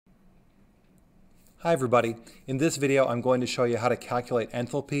Hi everybody. In this video I'm going to show you how to calculate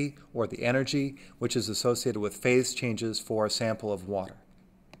enthalpy, or the energy, which is associated with phase changes for a sample of water.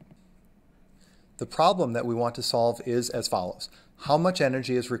 The problem that we want to solve is as follows. How much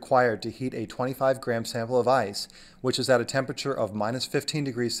energy is required to heat a 25-gram sample of ice, which is at a temperature of minus 15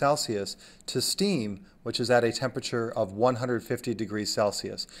 degrees Celsius, to steam, which is at a temperature of 150 degrees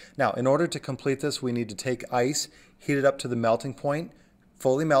Celsius? Now, in order to complete this, we need to take ice, heat it up to the melting point,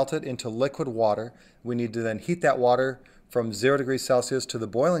 fully melt it into liquid water. We need to then heat that water from 0 degrees Celsius to the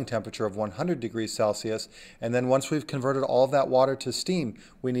boiling temperature of 100 degrees Celsius. And then once we've converted all of that water to steam,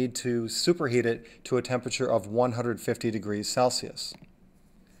 we need to superheat it to a temperature of 150 degrees Celsius.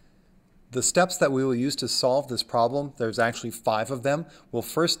 The steps that we will use to solve this problem, there's actually 5 of them. We'll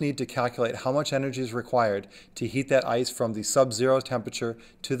first need to calculate how much energy is required to heat that ice from the sub-zero temperature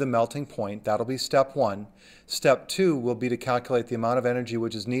to the melting point. That'll be step 1. Step 2 will be to calculate the amount of energy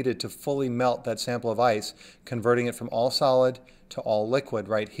which is needed to fully melt that sample of ice, converting it from all solid to all liquid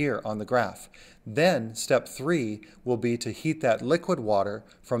right here on the graph. Then step 3 will be to heat that liquid water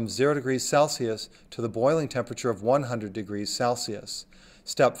from 0 degrees Celsius to the boiling temperature of 100 degrees Celsius.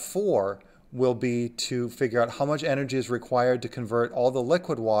 Step 4 will be to figure out how much energy is required to convert all the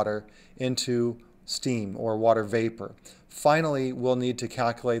liquid water into steam or water vapor. Finally, we'll need to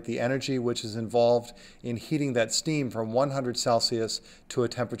calculate the energy which is involved in heating that steam from 100 Celsius to a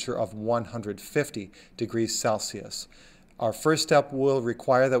temperature of 150 degrees Celsius. Our first step will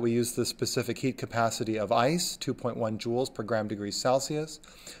require that we use the specific heat capacity of ice, 2.1 joules per gram degree Celsius.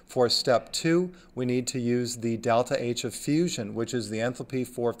 For step 2, we need to use the delta H of fusion, which is the enthalpy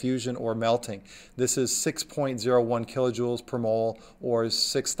for fusion or melting. This is 6.01 kilojoules per mole, or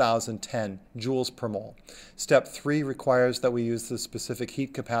 6,010 joules per mole. Step 3 requires that we use the specific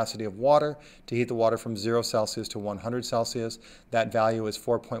heat capacity of water to heat the water from 0 Celsius to 100 Celsius. That value is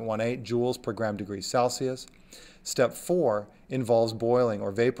 4.18 joules per gram degree Celsius. Step 4 involves boiling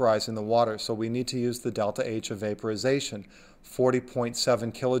or vaporizing the water, so we need to use the delta H of vaporization, 40.7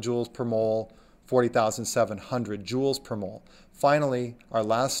 kilojoules per mole, 40,700 joules per mole. Finally, our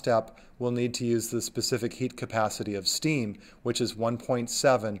last step, we'll need to use the specific heat capacity of steam, which is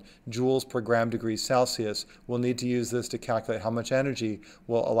 1.7 joules per gram degree Celsius. We'll need to use this to calculate how much energy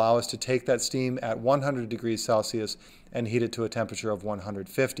will allow us to take that steam at 100 degrees Celsius and heat it to a temperature of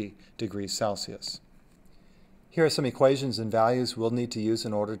 150 degrees Celsius. Here are some equations and values we'll need to use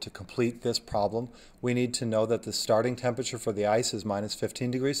in order to complete this problem. We need to know that the starting temperature for the ice is minus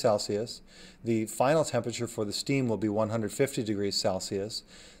 15 degrees Celsius. The final temperature for the steam will be 150 degrees Celsius.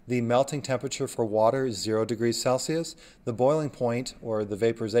 The melting temperature for water is 0 degrees Celsius. The boiling point, or the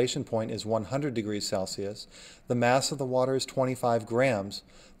vaporization point, is 100 degrees Celsius. The mass of the water is 25 grams.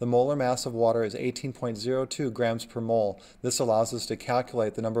 The molar mass of water is 18.02 grams per mole. This allows us to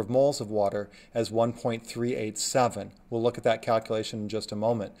calculate the number of moles of water as 1.387. We'll look at that calculation in just a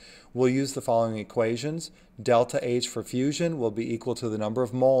moment. We'll use the following equations. Delta H for fusion will be equal to the number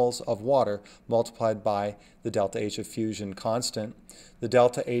of moles of water multiplied by the delta H of fusion constant. The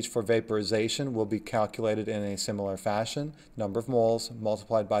delta H for vaporization will be calculated in a similar fashion. Number of moles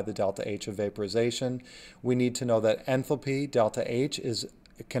multiplied by the delta H of vaporization. We need to know that enthalpy, delta H,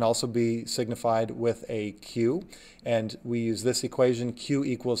 can also be signified with a Q, and we use this equation, Q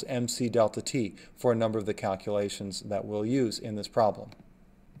equals mc delta T, for a number of the calculations that we'll use in this problem.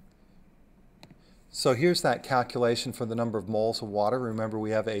 So here's that calculation for the number of moles of water. Remember,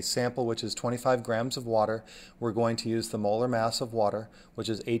 we have a sample which is 25 grams of water. We're going to use the molar mass of water, which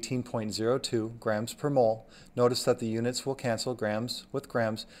is 18.02 grams per mole. Notice that the units will cancel, grams with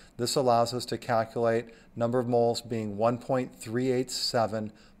grams. This allows us to calculate number of moles being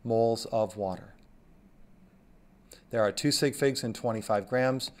 1.387 moles of water. There are 2 sig figs in 25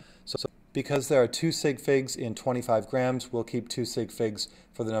 grams. So because there are 2 sig figs in 25 grams, we'll keep 2 sig figs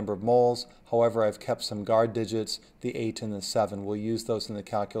for the number of moles. However, I've kept some guard digits, the 8 and the 7. We'll use those in the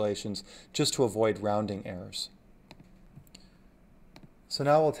calculations just to avoid rounding errors. So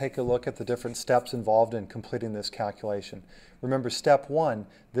now we'll take a look at the different steps involved in completing this calculation. Remember, step 1,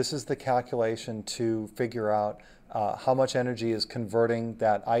 this is the calculation to figure out how much energy is converting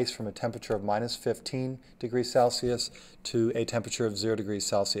that ice from a temperature of minus 15 degrees Celsius to a temperature of 0 degrees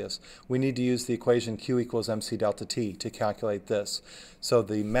Celsius. We need to use the equation Q equals mc delta T to calculate this. So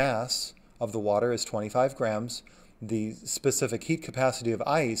the mass of the water is 25 grams. The specific heat capacity of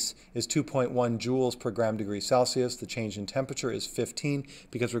ice is 2.1 joules per gram degree Celsius. The change in temperature is 15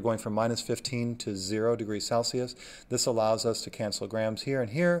 because we're going from minus 15 to 0 degrees Celsius. This allows us to cancel grams here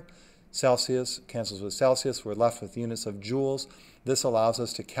and here. Celsius cancels with Celsius. We're left with units of joules. This allows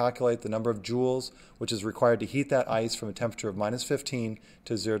us to calculate the number of joules which is required to heat that ice from a temperature of minus 15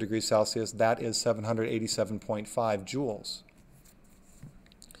 to 0 degrees Celsius. That is 787.5 joules.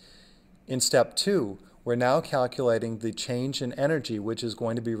 In step 2, we're now calculating the change in energy which is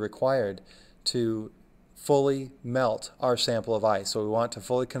going to be required to fully melt our sample of ice. So we want to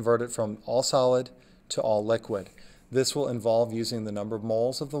fully convert it from all solid to all liquid. This will involve using the number of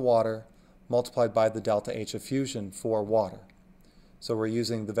moles of the water multiplied by the delta H of fusion for water. So we're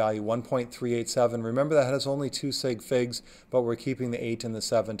using the value 1.387. Remember that has only 2 sig figs, but we're keeping the 8 and the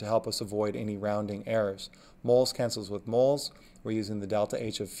 7 to help us avoid any rounding errors. Moles cancels with moles. We're using the delta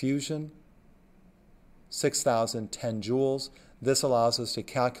H of fusion, 6,010 joules. This allows us to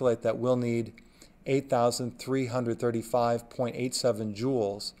calculate that we'll need 8,335.87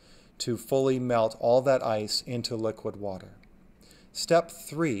 joules to fully melt all that ice into liquid water. Step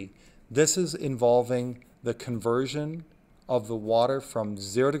 3, this is involving the conversion of the water from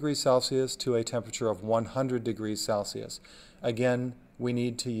 0 degrees Celsius to a temperature of 100 degrees Celsius. Again, we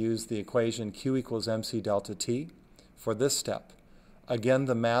need to use the equation Q equals mc delta T for this step. Again,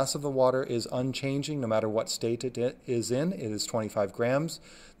 the mass of the water is unchanging no matter what state it is in. It is 25 grams.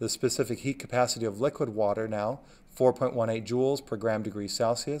 The specific heat capacity of liquid water now, 4.18 joules per gram degree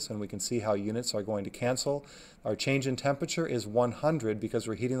Celsius, and we can see how units are going to cancel. Our change in temperature is 100 because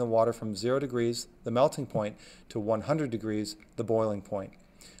we're heating the water from 0 degrees, the melting point, to 100 degrees, the boiling point.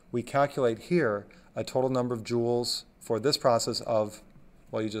 We calculate here a total number of joules for this process of,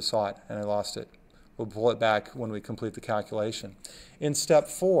 well, you just saw it and I lost it. We'll pull it back when we complete the calculation. In step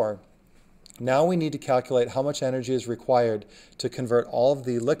 4, now we need to calculate how much energy is required to convert all of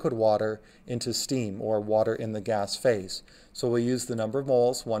the liquid water into steam, or water in the gas phase. So we'll use the number of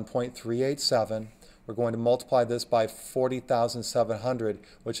moles, 1.387. We're going to multiply this by 40,700,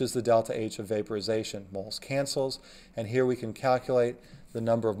 which is the delta H of vaporization. Moles cancels, and here we can calculate the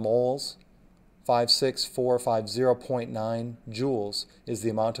number of moles. 56450.9 joules is the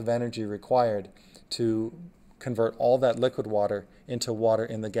amount of energy required to convert all that liquid water into water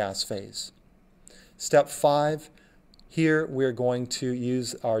in the gas phase. Step 5, here we're going to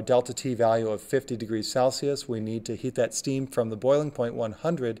use our delta T value of 50 degrees Celsius. We need to heat that steam from the boiling point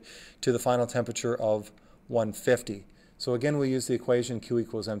 100 to the final temperature of 150. So again, we use the equation Q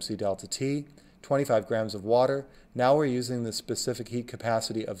equals mc delta T, 25 grams of water. Now we're using the specific heat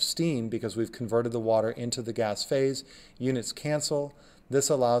capacity of steam because we've converted the water into the gas phase. Units cancel. This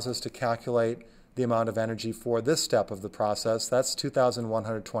allows us to calculate the amount of energy for this step of the process. That's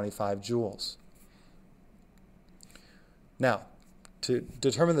 2,125 joules. Now, to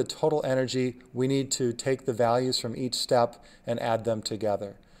determine the total energy, we need to take the values from each step and add them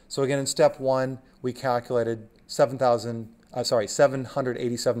together. So again, in step 1, we calculated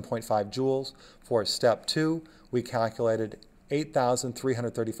 787.5 joules. For step 2, we calculated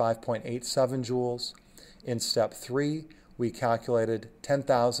 8,335.87 joules. In step 3, we calculated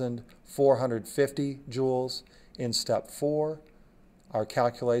 10,450 joules. In step 4, our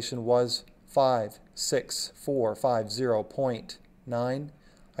calculation was 56450.9.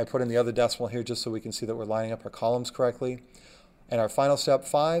 I put in the other decimal here just so we can see that we're lining up our columns correctly. And our final step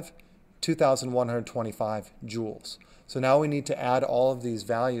 5, 2,125 joules. So now we need to add all of these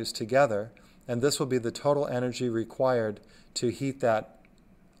values together, and this will be the total energy required to heat that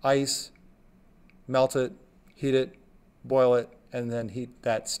ice, melt it, heat it, boil it, and then heat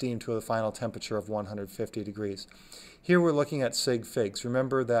that steam to a final temperature of 150 degrees. Here we're looking at sig figs.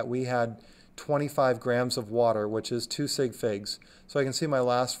 Remember that we had 25 grams of water, which is 2 sig figs. So I can see my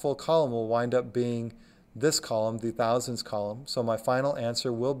last full column will wind up being this column, the thousands column. So my final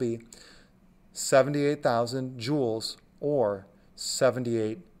answer will be 78,000 joules, or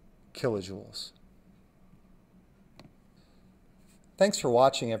 78 kilojoules. Thanks for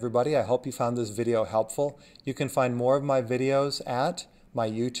watching, everybody. I hope you found this video helpful. You can find more of my videos at my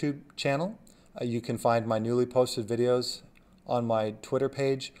YouTube channel. You can find my newly posted videos on my Twitter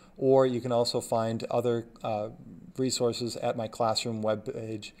page, or you can also find other resources at my classroom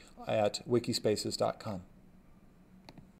webpage at wikispaces.com.